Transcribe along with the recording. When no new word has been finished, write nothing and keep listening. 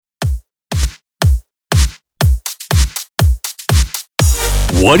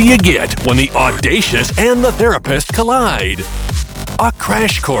What do you get when the audacious and the therapist collide? A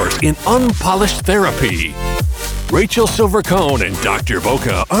crash course in unpolished therapy. Rachel Silvercone and Dr.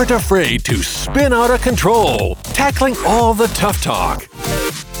 Boca aren't afraid to spin out of control, tackling all the tough talk.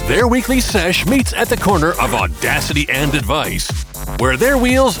 Their weekly sesh meets at the corner of audacity and advice, where their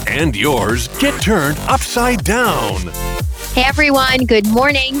wheels and yours get turned upside down. Hey everyone, good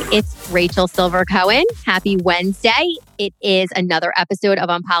morning. It's Rachel Silvercone. Happy Wednesday. It is another episode of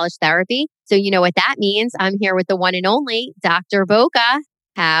Unpolished Therapy. So you know what that means. I'm here with the one and only Dr. Boca.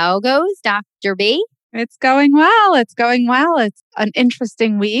 How goes, Dr. B? It's going well. It's going well. It's an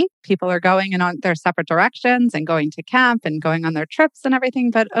interesting week. People are going in on their separate directions and going to camp and going on their trips and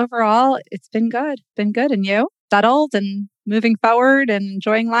everything. But overall, it's been good. Been good. And you? Settled and moving forward and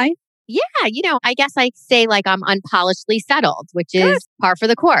enjoying life? Yeah, I guess I say like I'm unpolishedly settled, which is par for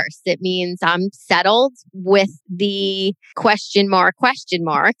the course. It means I'm settled with the question mark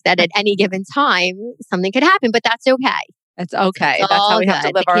that at any given time something could happen, but that's okay. It's okay. That's how we have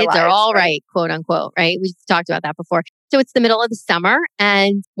to live our lives. The kids are all right, quote unquote, right? We talked about that before. So it's the middle of the summer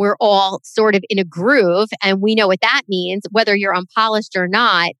and we're all sort of in a groove and we know what that means, whether you're unpolished or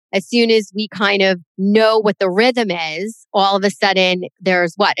not. As soon as we kind of know what the rhythm is, all of a sudden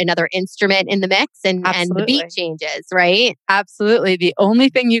there's another instrument in the mix and the beat changes, right? Absolutely. The only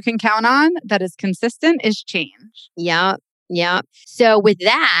thing you can count on that is consistent is change. Yeah. So with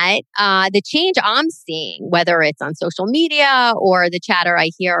that, the change I'm seeing, whether it's on social media or the chatter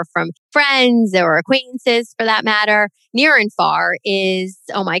I hear from friends or acquaintances for that matter, near and far is,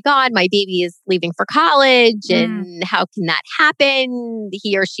 oh my God, my baby is leaving for college and how can that happen?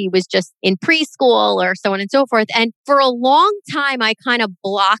 He or she was just in preschool or so on and so forth. And for a long time, I kind of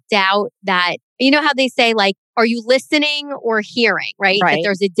blocked out that, you know how they say like, are you listening or hearing, right? That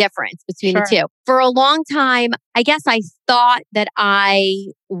there's a difference between the two. For a long time, I guess I thought that I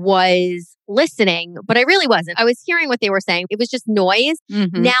was listening, but I really wasn't. I was hearing what they were saying. It was just noise.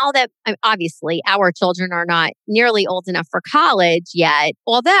 Now that obviously our children are not nearly old enough for college yet,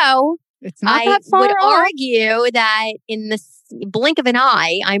 although it's not that far would off. Argue that in the blink of an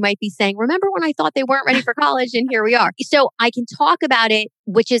eye, I might be saying, remember when I thought they weren't ready for college and here we are. So I can talk about it,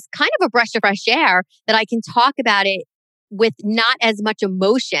 which is kind of a breath of fresh air, that I can talk about it with not as much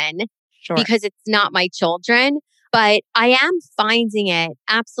emotion because it's not my children. But I am finding it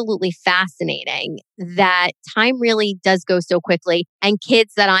absolutely fascinating that time really does go so quickly. And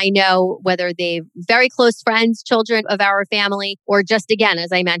kids that I know, whether they're very close friends, children of our family, or just again,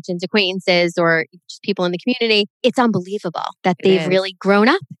 as I mentioned, acquaintances or just people in the community, it's unbelievable that they've really grown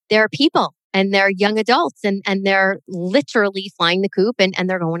up. They're people and they're young adults and they're literally flying the coop and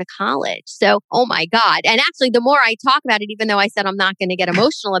they're going to college. So, oh my God. And actually, the more I talk about it, even though I said I'm not going to get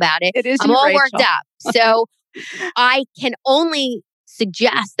emotional about it, I'm all worked up. So I can only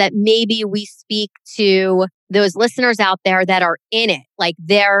suggest that maybe we speak to those listeners out there that are in it, like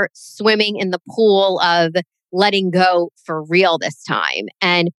they're swimming in the pool of letting go for real this time.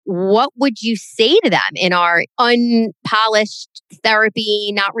 And what would you say to them in our unpolished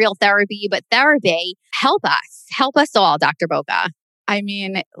therapy, not real therapy, but therapy? Help us all, Dr. Boca. I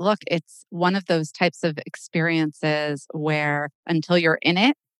mean, look, it's one of those types of experiences where until you're in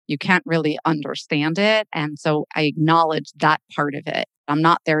it, you can't really understand it. And so I acknowledge that part of it. I'm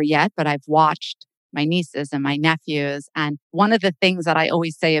not there yet, but I've watched my nieces and my nephews. And one of the things that I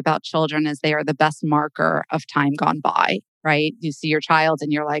always say about children is they are the best marker of time gone by, right? You see your child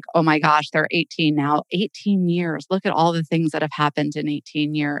and you're like, oh my gosh, they're 18 now. 18 years. Look at all the things that have happened in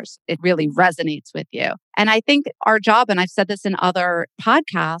 18 years. It really resonates with you. And I think our job, and I've said this in other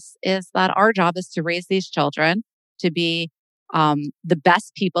podcasts, is that our job is to raise these children to be the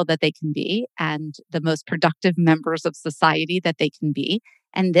best people that they can be and the most productive members of society that they can be.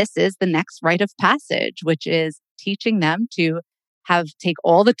 And this is the next rite of passage, which is teaching them to take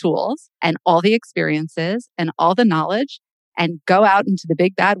all the tools and all the experiences and all the knowledge and go out into the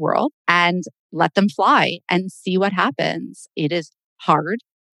big bad world and let them fly and see what happens. It is hard.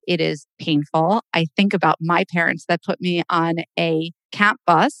 It is painful. I think about my parents that put me on a camp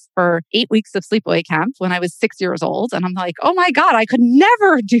bus for 8 weeks of sleepaway camp when I was 6 years old. And I'm like, oh my God, I could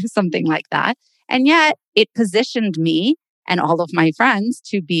never do something like that. And yet it positioned me and all of my friends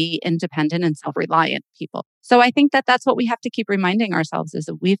to be independent and self-reliant people. So I think that that's what we have to keep reminding ourselves is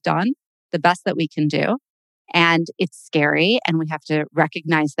that we've done the best that we can do. And it's scary. And we have to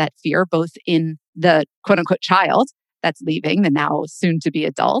recognize that fear, both in the quote unquote child that's leaving, the now soon to be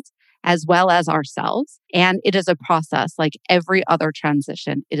adult, as well as ourselves. And it is a process like every other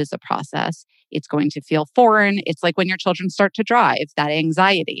transition. It is a process. It's going to feel foreign. It's like when your children start to drive, that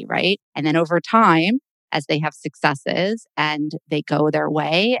anxiety, right? And then over time, as they have successes and they go their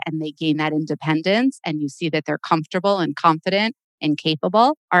way and they gain that independence and you see that they're comfortable and confident and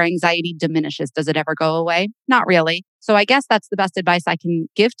capable, our anxiety diminishes. Does it ever go away? Not really. So I guess that's the best advice I can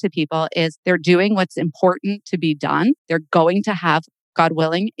give to people is they're doing what's important to be done. They're going to have, God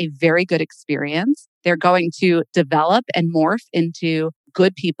willing, a very good experience. They're going to develop and morph into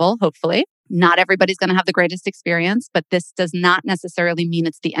good people, hopefully. Not everybody's going to have the greatest experience, but this does not necessarily mean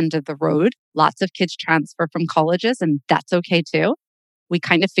it's the end of the road. Lots of kids transfer from colleges, and that's okay too. We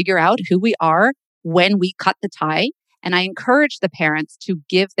kind of figure out who we are when we cut the tie. And I encourage the parents to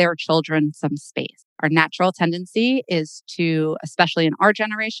give their children some space. Our natural tendency is to, especially in our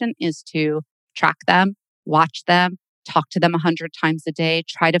generation, is to track them, watch them, talk to them 100 times a day,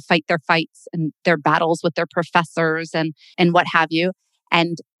 try to fight their fights and their battles with their professors and what have you.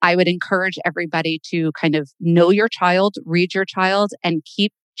 And I would encourage everybody to kind of know your child, read your child, and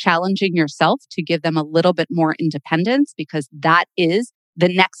keep challenging yourself to give them a little bit more independence, because that is the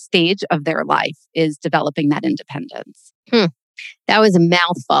next stage of their life, is developing that independence. That was a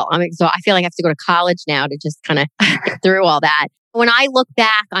mouthful. I'm exhausted. I feel like I have to go to college now to just kind of get through all that. When I look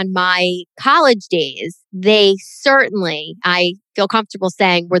back on my college days, they certainly, I feel comfortable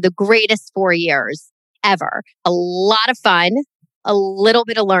saying, were the greatest 4 years ever. A lot of fun, a little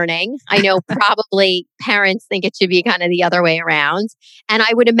bit of learning. I know probably parents think it should be kind of the other way around. And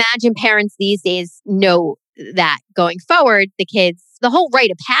I would imagine parents these days know that going forward, the kids, the whole rite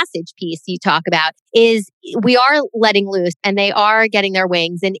of passage piece you talk about is we are letting loose and they are getting their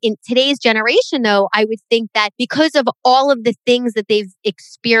wings. And in today's generation, though, I would think that because of all of the things that they've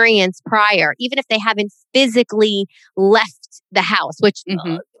experienced prior, even if they haven't physically left the house, which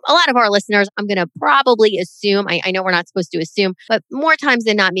a lot of our listeners, I'm going to probably assume, I know we're not supposed to assume, but more times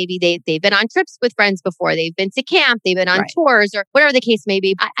than not, maybe they've been on trips with friends before, they've been to camp, they've been on tours or whatever the case may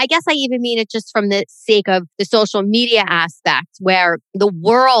be. I guess I even mean it just from the sake of the social media aspect where the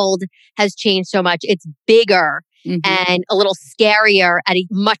world has changed so much. It's bigger and a little scarier at a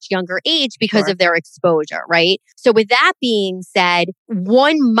much younger age because of their exposure, right? So with that being said,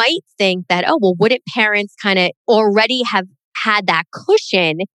 one might think that, oh, well, wouldn't parents kind of already have had that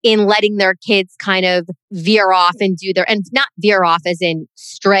cushion in letting their kids kind of veer off and do their, and not veer off as in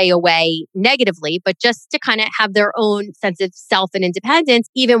stray away negatively, but just to kind of have their own sense of self and independence,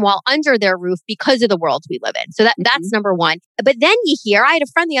 even while under their roof because of the world we live in. So that's number one. But then you hear, I had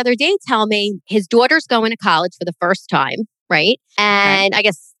a friend the other day tell me his daughter's going to college for the first time, right? And I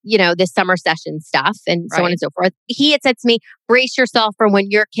guess, you know, this summer session stuff and so on and so forth. He had said to me, brace yourself for when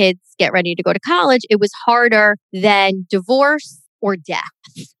your kids get ready to go to college. It was harder than divorce or death.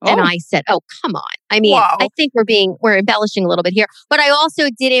 And I said, oh, come on. I mean, I think we're embellishing a little bit here, but I also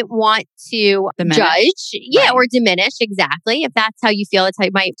didn't want to judge. Or diminish. Exactly. If that's how you feel, it's how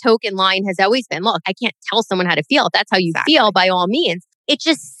my token line has always been, look, I can't tell someone how to feel. If that's how you feel, by all means. It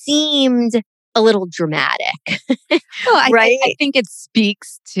just seemed a little dramatic. I think it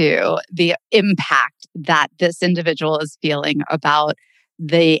speaks to the impact that this individual is feeling about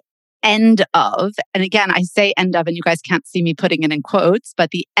the end of, and again, I say end of, and you guys can't see me putting it in quotes,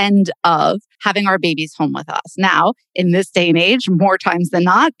 but the end of having our babies home with us. Now, in this day and age, more times than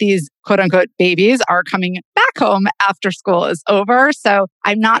not, these quote unquote babies are coming back home after school is over. So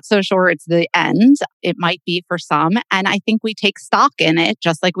I'm not so sure it's the end. It might be for some. And I think we take stock in it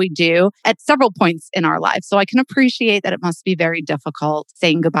just like we do at several points in our lives. So I can appreciate that it must be very difficult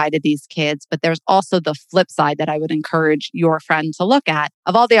saying goodbye to these kids. But there's also the flip side that I would encourage your friend to look at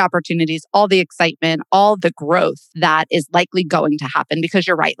of all the opportunities, all the excitement, all the growth that is likely going to happen. Because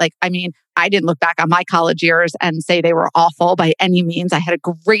you're right. Like, I mean, I didn't look back on my college years and say they were awful by any means. I had a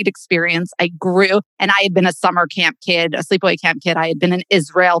great experience. I grew, and I had been a summer camp kid, a sleepaway camp kid. I had been an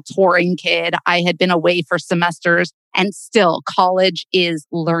Israel touring kid. I had been away for semesters. And still, college is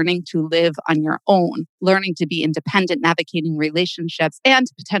learning to live on your own, learning to be independent, navigating relationships, and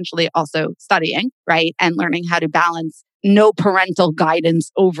potentially also studying, right? And learning how to balance no parental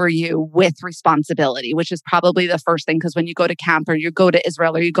guidance over you with responsibility, which is probably the first thing. Because when you go to camp or you go to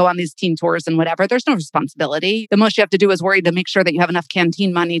Israel or you go on these teen tours and whatever, there's no responsibility. The most you have to do is worry to make sure that you have enough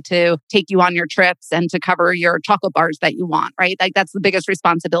canteen money to take you on your trips and to cover your chocolate bars that you want, right? Like that's the biggest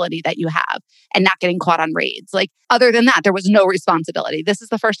responsibility that you have, and not getting caught on raids. Like other than that, there was no responsibility. This is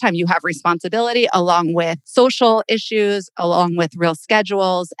the first time you have responsibility along with social issues, along with real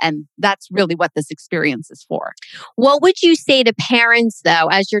schedules. And that's really what this experience is for. What would you say to parents, though,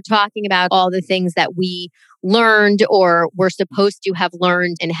 as you're talking about all the things that we learned or were supposed to have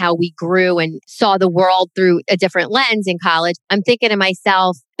learned and how we grew and saw the world through a different lens in college? I'm thinking to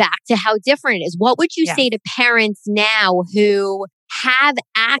myself back to how different it is. What would you say to parents now who have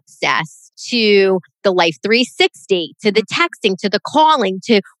access to the Life 360, to the texting, to the calling,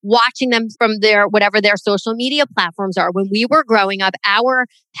 to watching them from their, whatever their social media platforms are. When we were growing up, our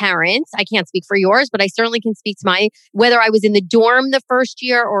parents, I can't speak for yours, but I certainly can speak to mine, whether I was in the dorm the first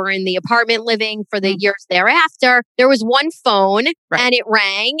year or in the apartment living for the years thereafter, there was one phone and it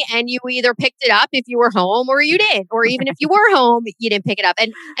rang and you either picked it up if you were home or you did. Or even if you were home, you didn't pick it up.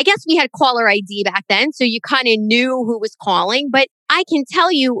 And I guess we had caller ID back then, so you kind of knew who was calling. But I can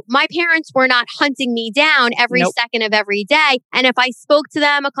tell you, my parents were not hunting me down every second of every day. And if I spoke to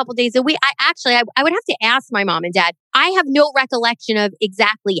them a couple days a week, I would have to ask my mom and dad. I have no recollection of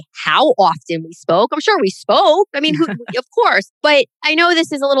exactly how often we spoke. I'm sure we spoke. I mean, of course. But I know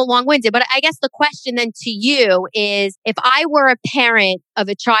this is a little long-winded, but I guess the question then to you is, if I were a parent of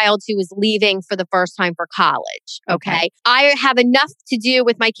a child who was leaving for the first time for college, okay, I have enough to do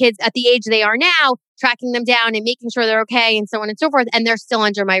with my kids at the age they are now, tracking them down and making sure they're okay and so on and so forth, and they're still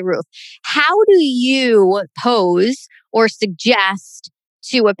under my roof. How do you pose or suggest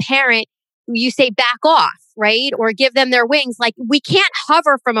to a parent, you say back off, right? Or give them their wings? Like, we can't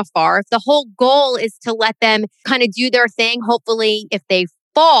hover from afar. If the whole goal is to let them kind of do their thing, hopefully if they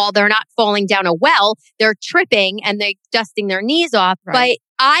fall, they're not falling down a well, they're tripping and they're dusting their knees off. But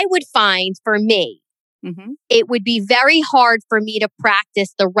I would find for me, it would be very hard for me to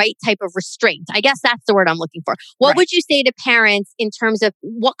practice the right type of restraint. I guess that's the word I'm looking for. What would you say to parents in terms of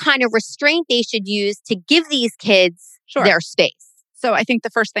what kind of restraint they should use to give these kids their space? So I think the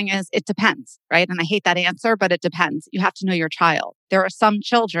first thing is it depends, right? And I hate that answer, but it depends. You have to know your child. There are some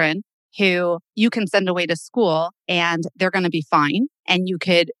children who you can send away to school and they're going to be fine. And you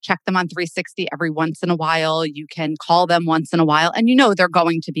could check them on 360 every once in a while. You can call them once in a while and you know they're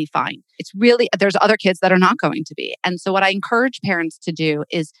going to be fine. It's really, there's other kids that are not going to be. And so what I encourage parents to do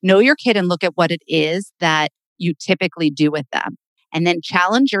is know your kid and look at what it is that you typically do with them. And then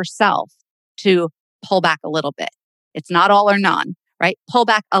challenge yourself to pull back a little bit. It's not all or none, right? Pull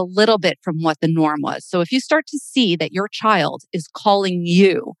back a little bit from what the norm was. So if you start to see that your child is calling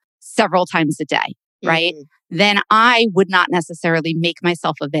you several times a day, right? Then I would not necessarily make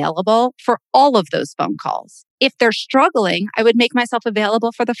myself available for all of those phone calls. If they're struggling, I would make myself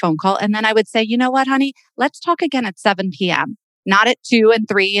available for the phone call. And then I would say, you know what, honey, let's talk again at 7 p.m., not at 2 and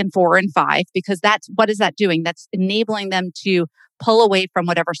 3 and 4 and 5, because what is that doing? That's enabling them to pull away from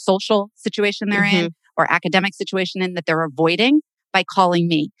whatever social situation they're in or academic situation in that they're avoiding by calling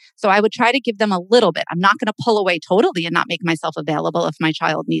me. So I would try to give them a little bit. I'm not going to pull away totally and not make myself available if my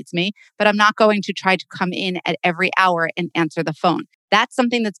child needs me, but I'm not going to try to come in at every hour and answer the phone. That's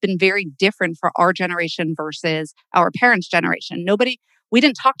something that's been very different for our generation versus our parents' generation. We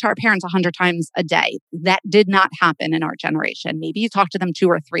didn't talk to our parents 100 times a day. That did not happen in our generation. Maybe you talked to them 2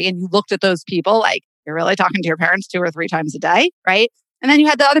 or 3 and you looked at those people like, you're really talking to your parents 2 or 3 times a day, right? And then you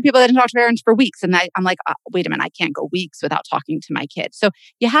had the other people that didn't talk to parents for weeks. And I'm like, wait a minute, I can't go weeks without talking to my kid. So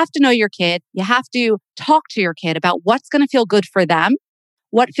you have to know your kid. You have to talk to your kid about what's going to feel good for them,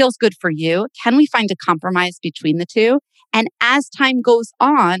 what feels good for you. Can we find a compromise between the two? And as time goes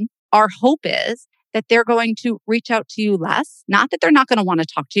on, our hope is that they're going to reach out to you less. Not that they're not going to want to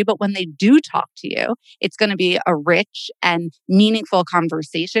talk to you, but when they do talk to you, it's going to be a rich and meaningful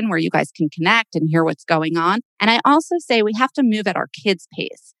conversation where you guys can connect and hear what's going on. And I also say we have to move at our kids'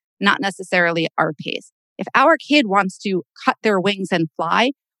 pace, not necessarily our pace. If our kid wants to cut their wings and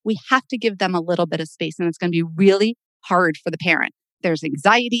fly, we have to give them a little bit of space. And it's going to be really hard for the parent. There's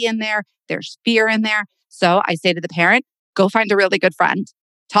anxiety in there. There's fear in there. So I say to the parent, go find a really good friend,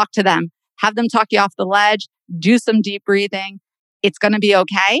 talk to them. Have them talk you off the ledge, do some deep breathing. It's going to be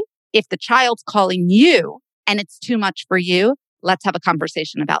okay. If the child's calling you and it's too much for you, let's have a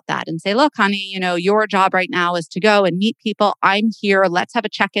conversation about that and say, look, honey, your job right now is to go and meet people. I'm here. Let's have a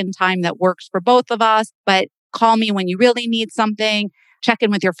check-in time that works for both of us, but call me when you really need something. Check in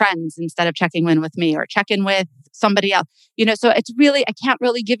with your friends instead of checking in with me, or check in with somebody else. So it's really, I can't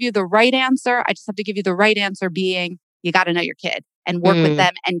really give you the right answer. I just have to give you the right answer being, you got to know your kid and work with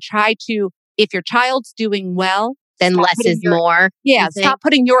them and try to, if your child's doing well, then less is more. Yeah. Stop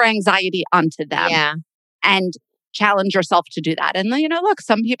putting your anxiety onto them. Yeah. And challenge yourself to do that. And look,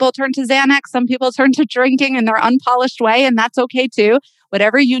 some people turn to Xanax, some people turn to drinking in their unpolished way, and that's okay too.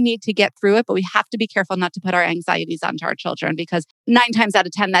 Whatever you need to get through it, but we have to be careful not to put our anxieties onto our children, because 9 times out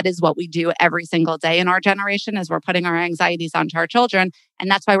of 10, that is what we do every single day in our generation, is we're putting our anxieties onto our children. And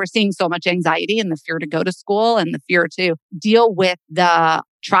that's why we're seeing so much anxiety and the fear to go to school and the fear to deal with the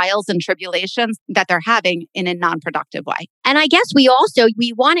trials and tribulations that they're having in a non-productive way. And I guess we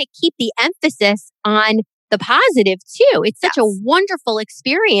want to keep the emphasis on the positive too. It's such a wonderful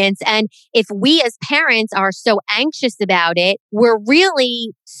experience. And if we as parents are so anxious about it, we're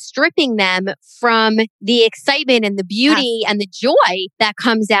really stripping them from the excitement and the beauty and the joy that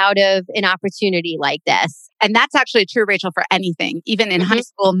comes out of an opportunity like this. And that's actually true, Rachel, for anything, even in high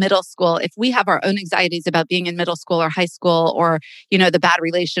school, middle school. If we have our own anxieties about being in middle school or high school, or, the bad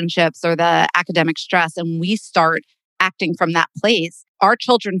relationships or the academic stress, and we start acting from that place, our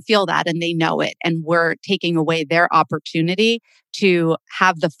children feel that and they know it. And we're taking away their opportunity to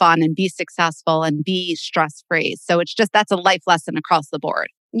have the fun and be successful and be stress-free. So that's a life lesson across the board.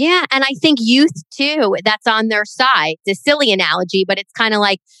 Yeah. And I think youth too, that's on their side. It's a silly analogy, but it's kind of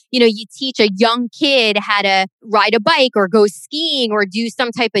like, you teach a young kid how to ride a bike or go skiing or do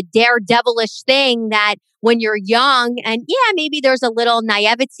some type of daredevilish thing that when you're young, and maybe there's a little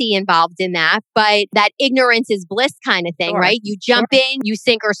naivety involved in that, but that ignorance is bliss kind of thing, right? You jump in, you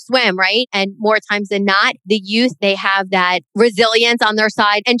sink or swim, right? And more times than not, the youth, they have that resilience on their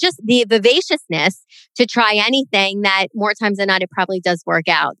side and just the vivaciousness to try anything that more times than not, it probably does work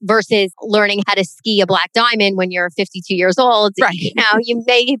out versus learning how to ski a black diamond when you're 52 years old. Right. You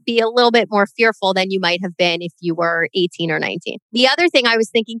may be a little bit more fearful than you might have been if you were 18 or 19. The other thing I was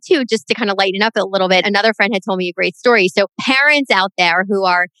thinking too, just to kind of lighten up a little bit, another friend had told me a great story. So parents out there who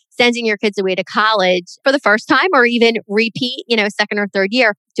are sending your kids away to college for the first time or even repeat, second or third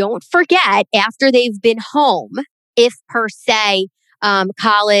year, don't forget after they've been home, if per se,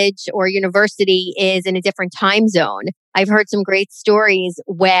 college or university is in a different time zone. I've heard some great stories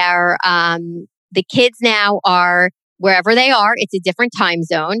where the kids now are wherever they are, it's a different time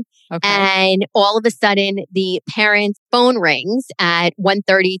zone. Okay. And all of a sudden, the parent's phone rings at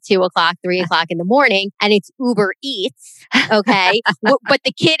 1:30, 2 o'clock, 3 o'clock in the morning, and it's Uber Eats. Okay. But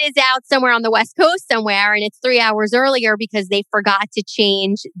the kid is out somewhere on the West Coast somewhere, and it's 3 hours earlier because they forgot to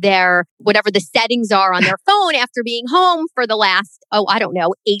change their, whatever the settings are on their phone after being home for the last,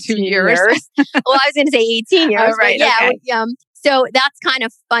 18 years. Well, I was going to say 18 years. Right. But yeah. Okay. So that's kind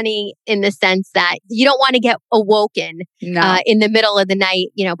of funny in the sense that you don't want to get awoken in the middle of the night,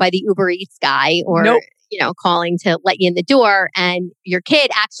 by the Uber Eats guy or, calling to let you in the door. And your kid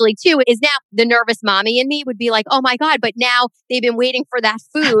actually too is now the nervous mommy in me would be like, oh my God, but now they've been waiting for that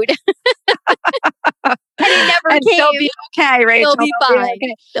food. And it never came. They'll be okay, Rachel. They'll be fine.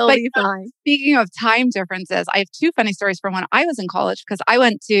 They'll be fine. Speaking of time differences, I have two funny stories from when I was in college because I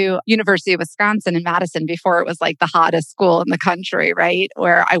went to University of Wisconsin in Madison before it was like the hottest school in the country, right?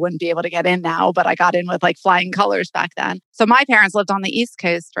 Where I wouldn't be able to get in now, but I got in with like flying colors back then. So my parents lived on the East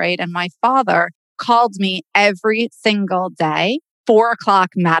Coast, right? And my father called me every single day, 4 o'clock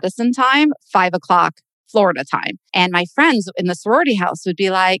Madison time, 5 o'clock Florida time. And my friends in the sorority house would be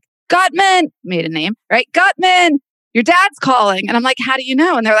like, Gutman, made a name, right? Gutman, your dad's calling. And I'm like, how do you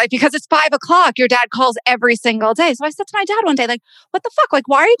know? And they're like, because it's 5 o'clock. Your dad calls every single day. So I said to my dad one day, like, what the fuck? Like,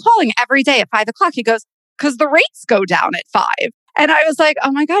 why are you calling every day at 5 o'clock? He goes, because the rates go down at 5. And I was like,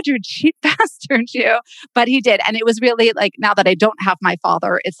 oh my God, you're a cheap bastard, you. But he did. And it was really like, now that I don't have my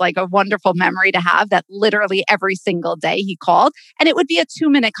father, it's like a wonderful memory to have that literally every single day he called. And it would be a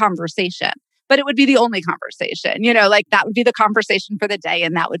 2-minute conversation. But it would be the only conversation, like that would be the conversation for the day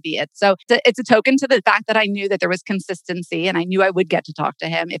and that would be it. So it's a token to the fact that I knew that there was consistency and I knew I would get to talk to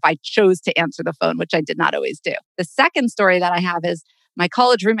him if I chose to answer the phone, which I did not always do. The second story that I have is my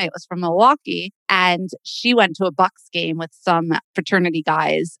college roommate was from Milwaukee and she went to a Bucks game with some fraternity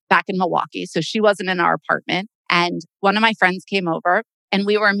guys back in Milwaukee. So she wasn't in our apartment. And one of my friends came over and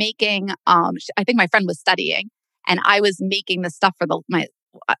we were making, I think my friend was studying and I was making the stuff for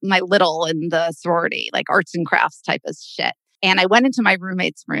my little in the sorority, like arts and crafts type of shit. And I went into my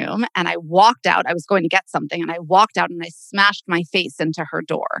roommate's room and I walked out. I was going to get something and I walked out and I smashed my face into her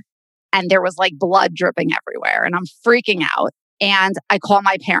door. And there was like blood dripping everywhere. And I'm freaking out. And I call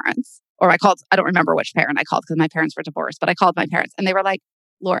my parents, I don't remember which parent I called because my parents were divorced, but I called my parents and they were like,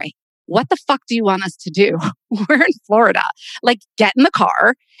 Lori, what the fuck do you want us to do? We're in Florida. Like, get in the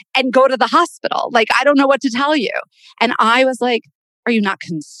car and go to the hospital. Like, I don't know what to tell you. And I was like, are you not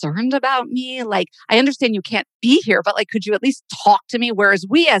concerned about me? Like, I understand you can't be here, but like, could you at least talk to me? Whereas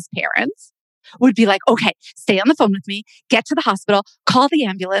we as parents would be like, okay, stay on the phone with me, get to the hospital, call the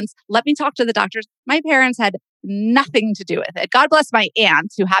ambulance, let me talk to the doctors. My parents had nothing to do with it. God bless my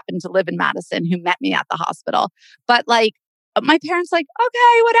aunt who happened to live in Madison, who met me at the hospital. But like, my parents like,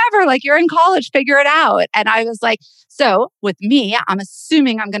 okay, whatever, like you're in college, figure it out. And I was like, so with me, I'm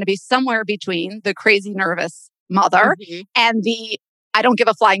assuming I'm going to be somewhere between the crazy nervous mother and the I don't give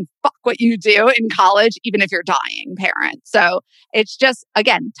a flying fuck what you do in college, even if you're dying parent. So it's just,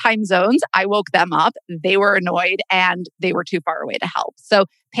 again, time zones. I woke them up. They were annoyed and they were too far away to help. So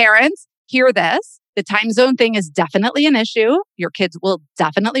parents, hear this. The time zone thing is definitely an issue. Your kids will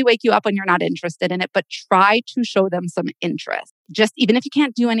definitely wake you up when you're not interested in it, but try to show them some interest. Just even if you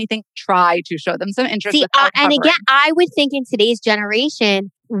can't do anything, try to show them some interest. See, and again, I would think in today's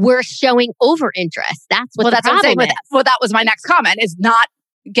generation, we're showing over interest. That's what the problem is. Well, that was my next comment, is not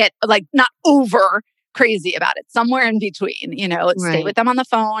over crazy about it. Somewhere in between, stay with them on the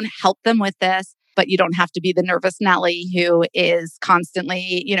phone, help them with this. But you don't have to be the nervous Nelly who is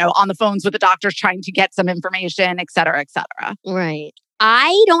constantly, on the phones with the doctors trying to get some information, et cetera, et cetera. Right.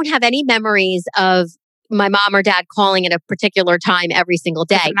 I don't have any memories of my mom or dad calling at a particular time every single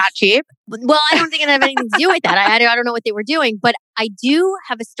day. Not cheap? Well, I don't think it had anything to do with that. I don't know what they were doing. But I do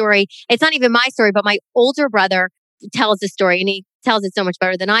have a story. It's not even my story, but my older brother tells the story, and he tells it so much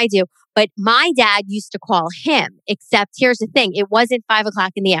better than I do. But my dad used to call him, except here's the thing. It wasn't 5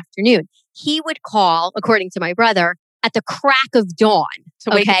 o'clock in the afternoon. He would call, according to my brother, at the crack of dawn,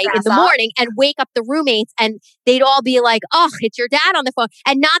 in the morning, and wake up the roommates, and they'd all be like, oh, it's your dad on the phone.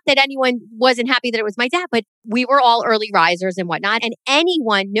 And not that anyone wasn't happy that it was my dad, but we were all early risers and whatnot. And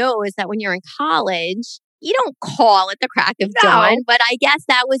anyone knows that when you're in college, you don't call at the crack of dawn, but I guess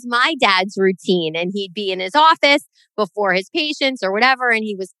that was my dad's routine. And he'd be in his office before his patients or whatever, and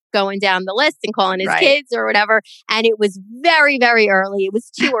he was going down the list and calling his kids or whatever. And it was very, very early. It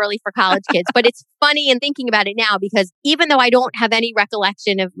was too early for college kids. But it's funny in thinking about it now, because even though I don't have any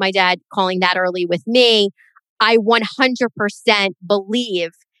recollection of my dad calling that early with me, I 100%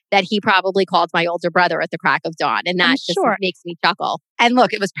 believe that he probably called my older brother at the crack of dawn. And that just makes me chuckle. And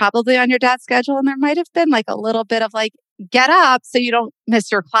look, it was probably on your dad's schedule, and there might have been like a little bit of like, get up so you don't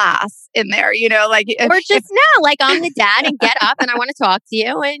miss your class in there, Or just no, like I'm the dad and get up and I want to talk to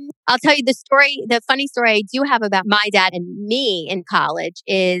you. And I'll tell you the funny story I do have about my dad and me in college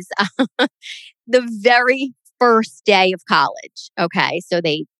is the very first day of college. Okay. So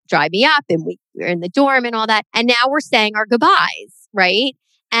they drive me up and we're in the dorm and all that. And now we're saying our goodbyes, right?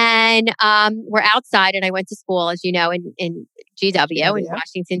 And we're outside, and I went to school, as you know, in GW in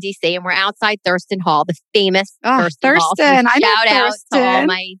Washington, D.C., and we're outside Thurston Hall, the famous Thurston Hall. So I know shout out Thurston. to all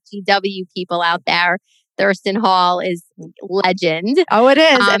my GW people out there. Thurston Hall is legend. Oh, it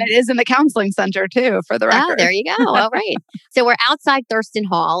is. And it is in the counseling center too, for the record. Oh, there you go. All right. So we're outside Thurston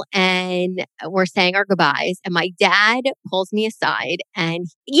Hall and we're saying our goodbyes. And my dad pulls me aside. And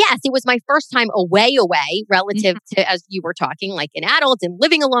yes, it was my first time away relative to, as you were talking, like an adult and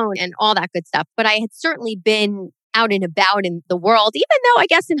living alone and all that good stuff. But I had certainly been out and about in the world, even though I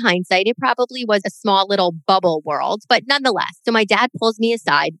guess in hindsight, it probably was a small little bubble world. But nonetheless, so my dad pulls me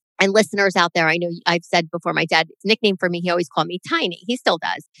aside. And listeners out there, I know I've said before, my dad's nickname for me, he always called me Tiny. He still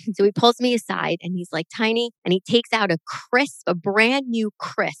does. So he pulls me aside and he's like, Tiny. And he takes out a brand new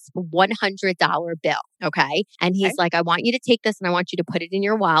crisp $100 bill. Okay. And he's like, I want you to take this and I want you to put it in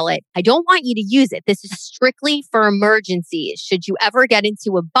your wallet. I don't want you to use it. This is strictly for emergencies. Should you ever get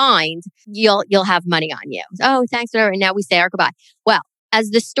into a bind, you'll have money on you. Oh, thanks, whatever. And now we say our goodbye. Well, as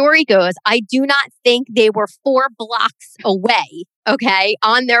the story goes, I do not think they were 4 blocks away,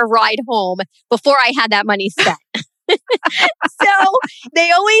 on their ride home before I had that money spent. So they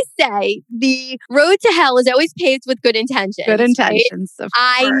always say the road to hell is always paved with good intentions. Good intentions. Right?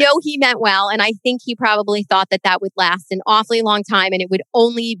 I know he meant well. And I think he probably thought that would last an awfully long time and it would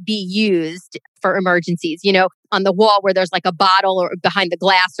only be used for emergencies. On the wall where there's like a bottle or behind the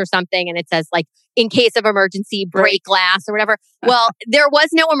glass or something. And it says like, in case of emergency, break glass or whatever. Well, there was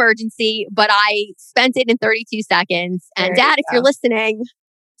no emergency, but I spent it in 32 seconds. And Dad, if you're listening,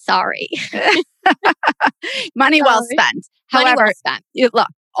 sorry. Money well spent. However, look,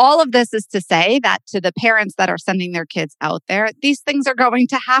 all of this is to say that to the parents that are sending their kids out there, these things are going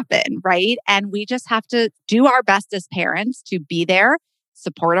to happen, right? And we just have to do our best as parents to be there,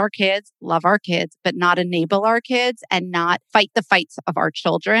 support our kids, love our kids, but not enable our kids and not fight the fights of our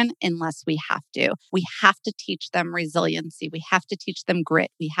children unless we have to. We have to teach them resiliency. We have to teach them grit.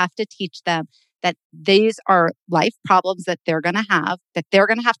 We have to teach them that these are life problems that they're going to have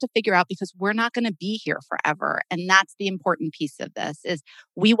to figure out because we're not going to be here forever. And that's the important piece of this is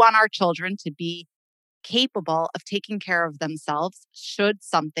we want our children to be capable of taking care of themselves should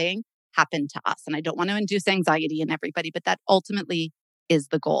something happen to us. And I don't want to induce anxiety in everybody, but that ultimately is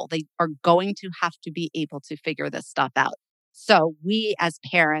the goal. They are going to have to be able to figure this stuff out. So we as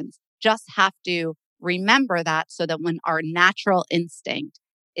parents just have to remember that so that when our natural instinct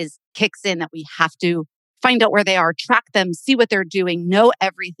kicks in, that we have to find out where they are, track them, see what they're doing, know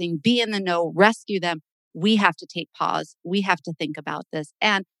everything, be in the know, rescue them. We have to take pause. We have to think about this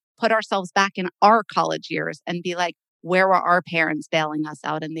and put ourselves back in our college years and be like, where were our parents bailing us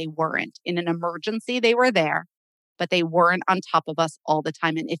out? And they weren't. In an emergency, they were there, but they weren't on top of us all the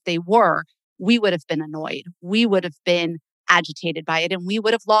time. And if they were, we would have been annoyed. We would have been agitated by it, and we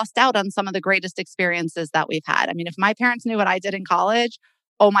would have lost out on some of the greatest experiences that we've had. I mean, if my parents knew what I did in college,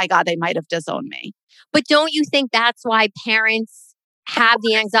 oh my God, they might have disowned me. But don't you think that's why parents have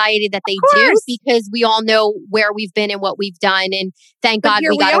the anxiety that they Of do? course. Because we all know where we've been and what we've done. And thank But God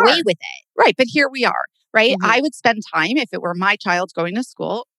here we we got are. away with it. Right. But here we are, right? Mhm. I would spend time, if it were my child going to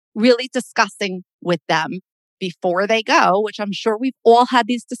school, really discussing with them before they go, which I'm sure we've all had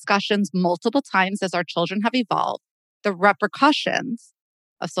these discussions multiple times as our children have evolved, the repercussions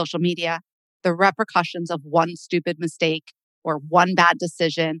of social media, the repercussions of one stupid mistake or one bad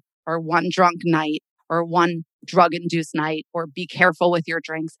decision or one drunk night or one drug-induced night, or be careful with your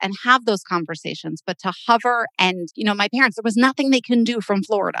drinks, and have those conversations. But to hover and, my parents, there was nothing they can do from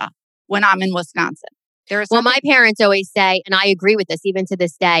Florida when I'm in Wisconsin. There is Well, nothing. my parents always say, and I agree with this even to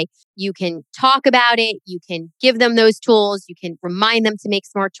this day, you can talk about it, you can give them those tools, you can remind them to make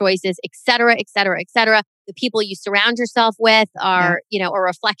smart choices, et cetera, et cetera, et cetera. The people you surround yourself with are, a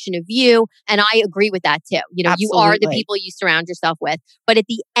reflection of you. And I agree with that too. You are the Absolutely. people you surround yourself with. But at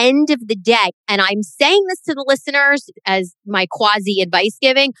the end of the day, and I'm saying this to the listeners as my quasi advice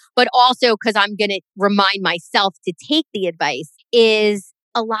giving, but also because I'm going to remind myself to take the advice, is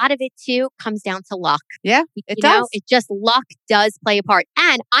a lot of it too comes down to luck. Yeah, it does. It just luck does play a part.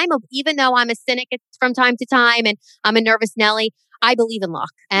 And even though I'm a cynic from time to time and I'm a nervous Nelly, I believe in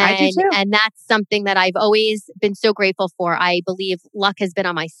luck. I do too. And that's something that I've always been so grateful for. I believe luck has been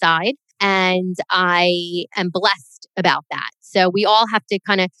on my side and I am blessed about that. So we all have to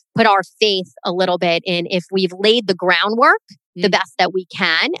kind of put our faith a little bit in, if we've laid the groundwork the best that we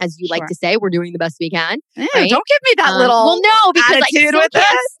can, as you like to say, we're doing the best we can. Ew, right? Don't give me that little well, no, because I attitude still with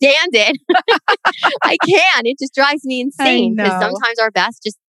can't stand it. I can't. It just drives me insane because know. sometimes our best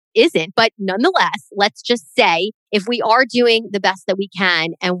just isn't. But nonetheless, let's just say if we are doing the best that we can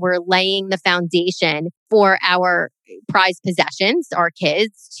and we're laying the foundation for our prized possessions, our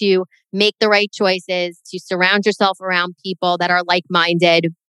kids, to make the right choices, to surround yourself around people that are like-minded,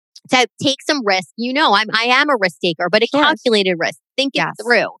 to take some risk. I am a risk taker, but a calculated risk. Think it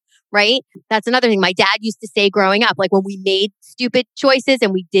through, right? That's another thing my dad used to say growing up. Like when we made stupid choices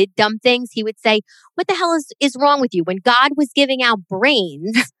and we did dumb things, he would say, "What the hell is wrong with you? When God was giving out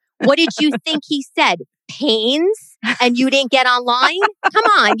brains, what did you think he said? Pains? And you didn't get online? Come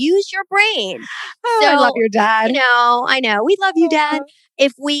on, use your brain." Oh, I love your dad. I know. We love you, Dad.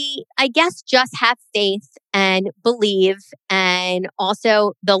 If we, I guess, just have faith and believe, and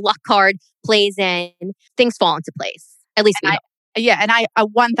also the luck card plays in, things fall into place. At least we hope. Yeah, and I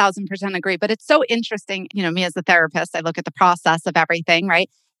 1000% agree. But it's so interesting, me as a therapist, I look at the process of everything, right?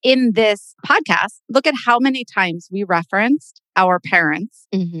 In this podcast, look at how many times we referenced our parents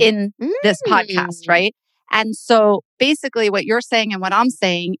in this podcast, right? And so basically what you're saying and what I'm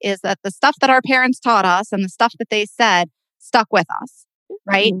saying is that the stuff that our parents taught us and the stuff that they said stuck with us,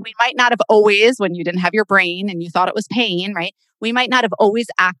 right? We might not have always, when you didn't have your brain and you thought it was pain, right? We might not have always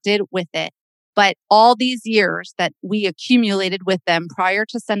acted with it. But all these years that we accumulated with them prior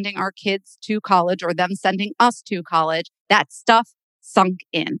to sending our kids to college or them sending us to college, that stuff sunk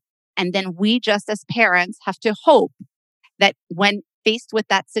in. And then we just as parents have to hope that when faced with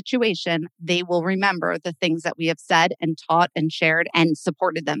that situation, they will remember the things that we have said and taught and shared and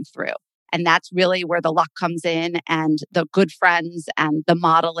supported them through. And that's really where the luck comes in and the good friends and the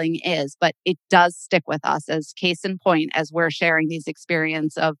modeling is. But it does stick with us, as case in point, as we're sharing these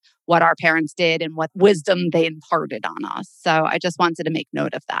experiences of what our parents did and what wisdom they imparted on us. So I just wanted to make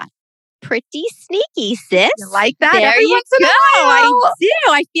note of that. Pretty sneaky, sis. You like that? There Every you once in a go. while. I do.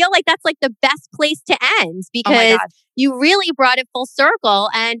 I feel like that's like the best place to end because you really brought it full circle.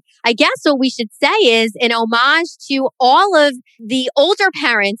 And I guess what we should say is an homage to all of the older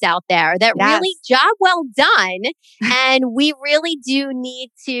parents out there that really job well done. And we really do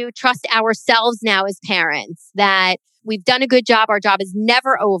need to trust ourselves now as parents that we've done a good job. Our job is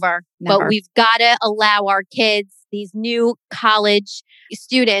never over, but we've got to allow our kids, these new college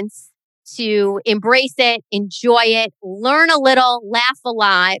students, to embrace it, enjoy it, learn a little, laugh a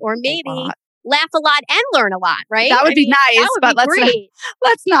lot, or maybe laugh a lot and learn a lot, right? That would be nice, but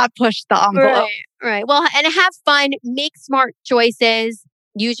let's not push the envelope. Right. Well, and have fun, make smart choices,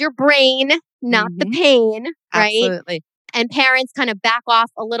 use your brain, not the pain, right? Absolutely. And parents kind of back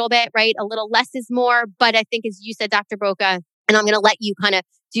off a little bit, right? A little less is more. But I think, as you said, Dr. Boca, and I'm going to let you kind of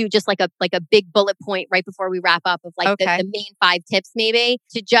do just like a big bullet point right before we wrap up of like the main 5 tips, maybe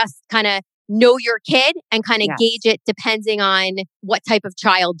to just kind of know your kid and kind of gauge it depending on what type of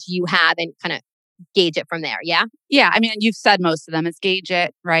child you have and kind of gauge it from there. Yeah. Yeah. I mean, you've said most of them. It's gauge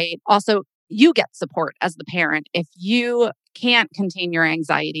it, right? Also, you get support as the parent. If you can't contain your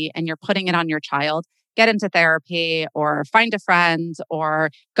anxiety and you're putting it on your child, get into therapy or find a friend or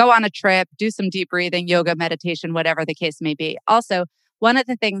go on a trip, do some deep breathing, yoga, meditation, whatever the case may be. Also, one of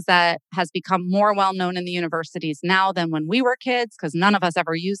the things that has become more well-known in the universities now than when we were kids, because none of us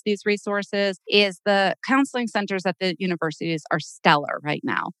ever used these resources, is the counseling centers at the universities are stellar right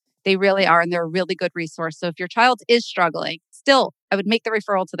now. They really are, and they're a really good resource. So if your child is struggling, still, I would make the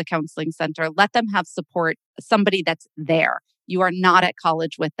referral to the counseling center. Let them have support, somebody that's there. You are not at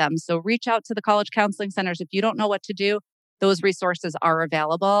college with them. So reach out to the college counseling centers. If you don't know what to do, those resources are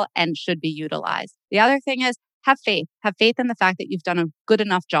available and should be utilized. The other thing is have faith. Have faith in the fact that you've done a good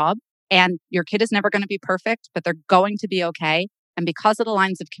enough job and your kid is never going to be perfect, but they're going to be okay. And because of the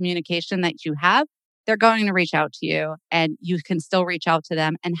lines of communication that you have, they're going to reach out to you and you can still reach out to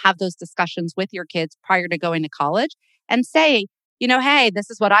them and have those discussions with your kids prior to going to college and say, hey, this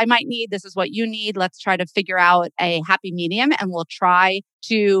is what I might need. This is what you need. Let's try to figure out a happy medium and we'll try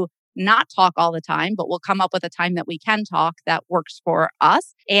to not talk all the time, but we'll come up with a time that we can talk that works for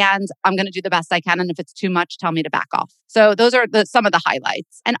us. And I'm going to do the best I can. And if it's too much, tell me to back off. So those are some of the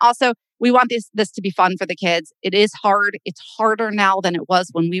highlights. And also, we want this to be fun for the kids. It is hard. It's harder now than it was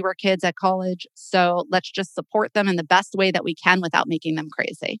when we were kids at college. So let's just support them in the best way that we can without making them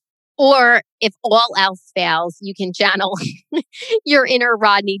crazy. Or if all else fails, you can channel your inner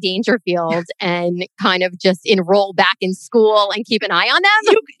Rodney Dangerfield and kind of just enroll back in school and keep an eye on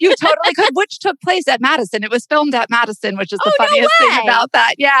them. You totally could, which took place at Madison. It was filmed at Madison, which is the funniest thing about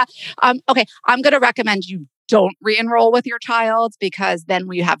that. Yeah. Okay. I'm going to recommend you don't re-enroll with your child because then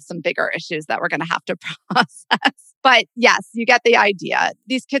we have some bigger issues that we're going to have to process. But yes, you get the idea.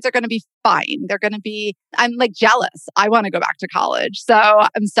 These kids are going to be fine. They're going to be, I'm like jealous. I want to go back to college. So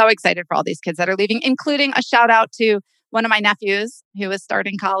I'm so excited for all these kids that are leaving, including a shout out to one of my nephews who is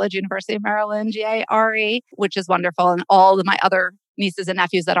starting college, University of Maryland, GARE, which is wonderful. And all of my other nieces and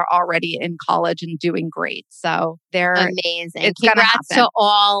nephews that are already in college and doing great. So they're amazing. Congrats to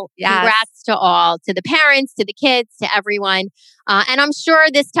all. Yes. Congrats to all, to the parents, to the kids, to everyone. And I'm sure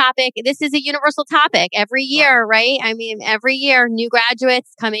this is a universal topic every year, right? I mean, every year, new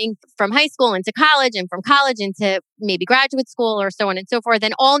graduates coming from high school into college and from college into maybe graduate school or so on and so forth,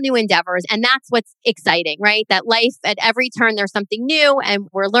 and all new endeavors. And that's what's exciting, right? That life at every turn, there's something new and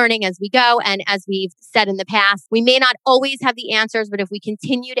we're learning as we go. And as we've said in the past, we may not always have the answers, but if we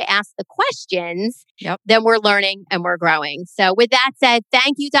continue to ask the questions, then we're learning and we're growing. So with that said,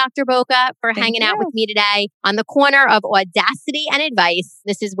 thank you, Dr. Boca, for hanging out with me today on the corner of audacity and advice.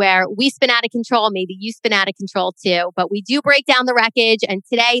 This is where we spin out of control. Maybe you spin out of control too, but we do break down the wreckage. And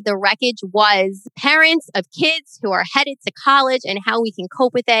today the wreckage was parents of kids who are headed to college and how we can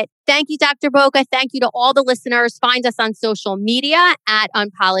cope with it. Thank you, Dr. Boca. Thank you to all the listeners. Find us on social media at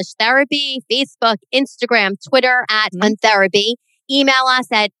Unpolished Therapy, Facebook, Instagram, Twitter at Untherapy. Email us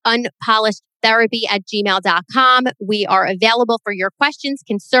at unpolishedtherapy@gmail.com. We are available for your questions,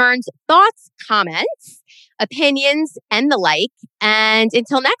 concerns, thoughts, comments, opinions, and the like. And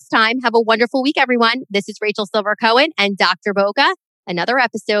until next time, have a wonderful week, everyone. This is Rachel Silver Cohen and Dr. Boca, another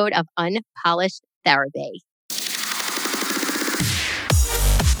episode of Unpolished Therapy.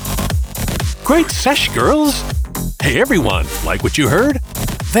 Great sesh, girls! Hey everyone, like what you heard?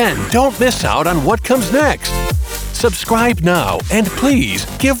 Then don't miss out on what comes next. Subscribe now and please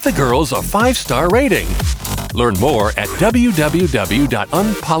give the girls a 5-star rating. Learn more at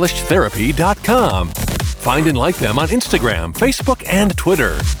www.unpolishedtherapy.com. Find and like them on Instagram, Facebook, and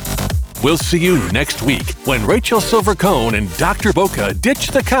Twitter. We'll see you next week when Rachel Silver Cohen and Dr. Boca ditch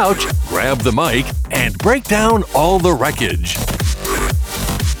the couch, grab the mic, and break down all the wreckage.